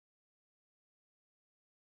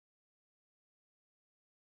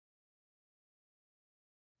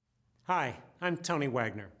Hi, I'm Tony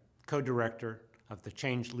Wagner, co-director of the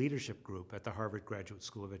Change Leadership Group at the Harvard Graduate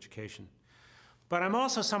School of Education. But I'm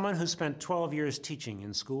also someone who spent 12 years teaching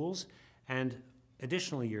in schools and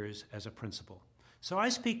additional years as a principal. So I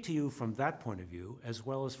speak to you from that point of view, as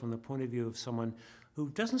well as from the point of view of someone who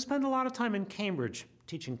doesn't spend a lot of time in Cambridge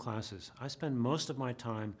teaching classes. I spend most of my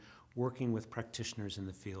time working with practitioners in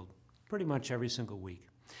the field, pretty much every single week.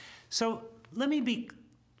 So let me be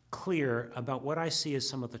clear about what I see as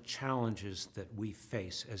some of the challenges that we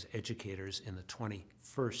face as educators in the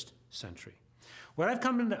 21st century. What I've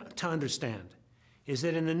come to understand is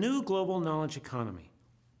that in the new global knowledge economy,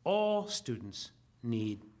 all students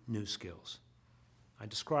need new skills. I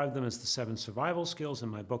describe them as the 7 survival skills in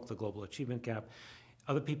my book, The Global Achievement Gap.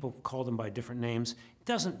 Other people call them by different names. It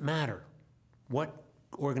doesn't matter what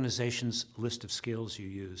organization's list of skills you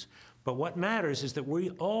use, but what matters is that we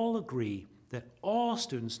all agree that all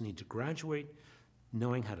students need to graduate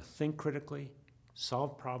knowing how to think critically,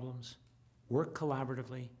 solve problems, work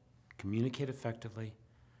collaboratively, communicate effectively,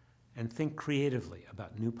 and think creatively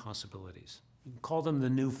about new possibilities. You can call them the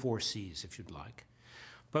new 4 C's if you'd like.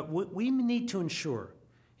 But what we need to ensure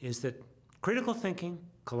is that critical thinking,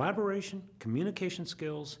 collaboration, communication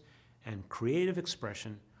skills, and creative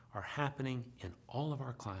expression are happening in all of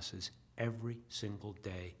our classes every single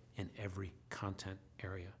day in every content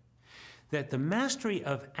area. That the mastery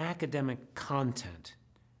of academic content,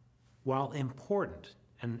 while important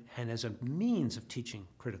and as a means of teaching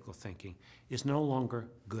critical thinking, is no longer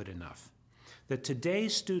good enough. That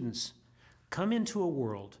today's students come into a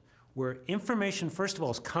world where information, first of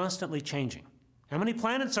all, is constantly changing. How many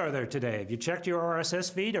planets are there today? Have you checked your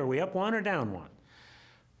RSS feed? Are we up 1 or down 1?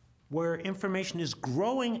 Where information is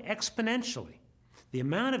growing exponentially. The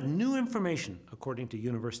amount of new information, according to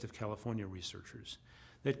University of California researchers,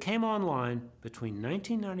 that came online between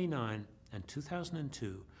 1999 and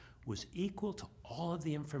 2002 was equal to all of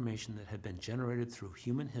the information that had been generated through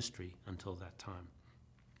human history until that time.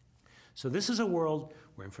 So this is a world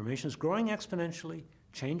where information is growing exponentially,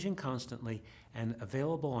 changing constantly, and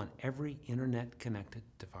available on every internet-connected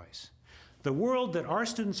device. The world that our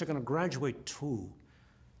students are going to graduate to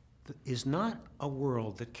is not a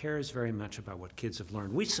world that cares very much about what kids have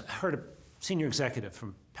learned. We heard a senior executive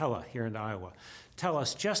from Pella here in Iowa tell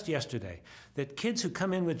us just yesterday that kids who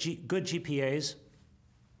come in with good GPAs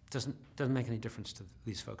doesn't make any difference to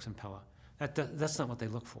these folks in Pella. That's not what they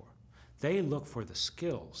look for. They look for the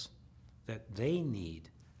skills that they need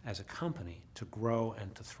as a company to grow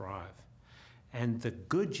and to thrive. And the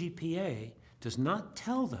good GPA does not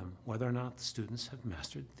tell them whether or not the students have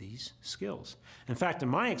mastered these skills. In fact, in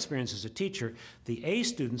my experience as a teacher, the A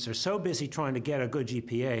students are so busy trying to get a good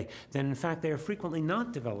GPA that in fact they are frequently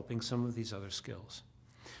not developing some of these other skills.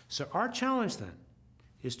 So our challenge then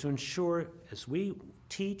is to ensure, as we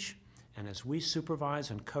teach and as we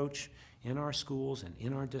supervise and coach in our schools and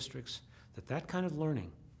in our districts, that that kind of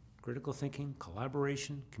learning, critical thinking,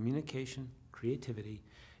 collaboration, communication, creativity,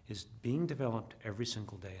 is being developed every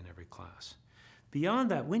single day in every class.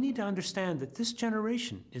 Beyond that, we need to understand that this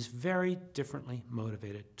generation is very differently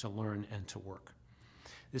motivated to learn and to work.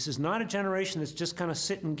 This is not a generation that's just kind of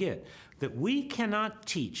sit and get, that we cannot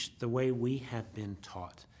teach the way we have been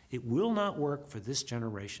taught. It will not work for this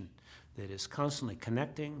generation that is constantly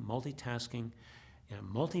connecting, multitasking in a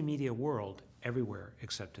multimedia world everywhere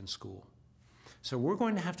except in school. So we're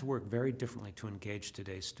going to have to work very differently to engage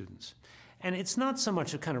today's students. And it's not so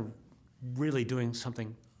much a kind of really doing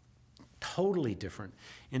something totally different.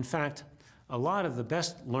 In fact, a lot of the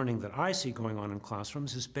best learning that I see going on in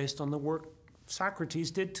classrooms is based on the work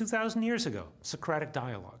Socrates did 2,000 years ago, Socratic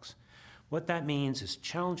dialogues. What that means is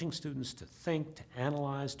challenging students to think, to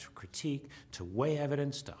analyze, to critique, to weigh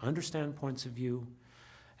evidence, to understand points of view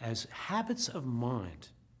as habits of mind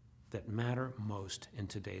that matter most in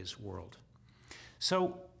today's world.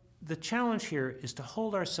 So the challenge here is to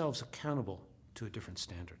hold ourselves accountable to a different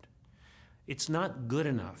standard. It's not good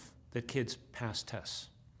enough that kids pass tests.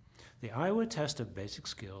 The Iowa Test of Basic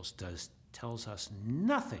Skills tells us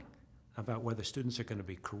nothing about whether students are going to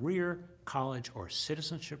be career, college, or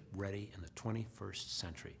citizenship ready in the 21st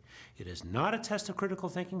century. It is not a test of critical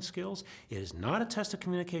thinking skills, it is not a test of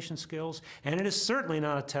communication skills, and it is certainly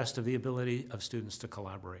not a test of the ability of students to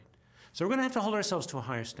collaborate. So we're going to have to hold ourselves to a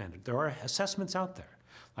higher standard. There are assessments out there,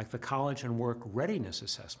 like the College and Work Readiness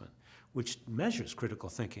Assessment, which measures critical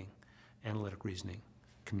thinking, analytic reasoning,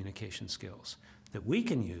 communication skills, that we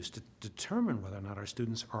can use to determine whether or not our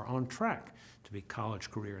students are on track to be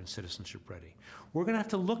college, career, and citizenship ready. We're going to have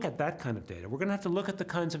to look at that kind of data. We're going to have to look at the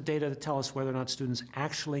kinds of data that tell us whether or not students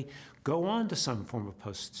actually go on to some form of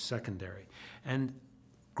post-secondary. And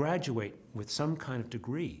graduate with some kind of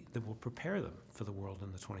degree that will prepare them for the world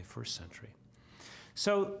in the 21st century.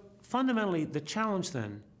 So fundamentally, the challenge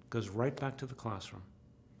then goes right back to the classroom,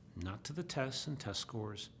 not to the tests and test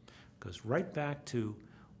scores, goes right back to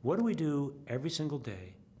what do we do every single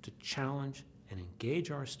day to challenge and engage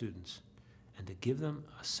our students and to give them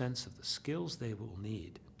a sense of the skills they will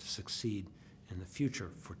need to succeed in the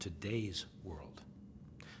future for today's world.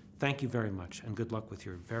 Thank you very much, and good luck with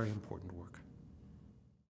your very important work.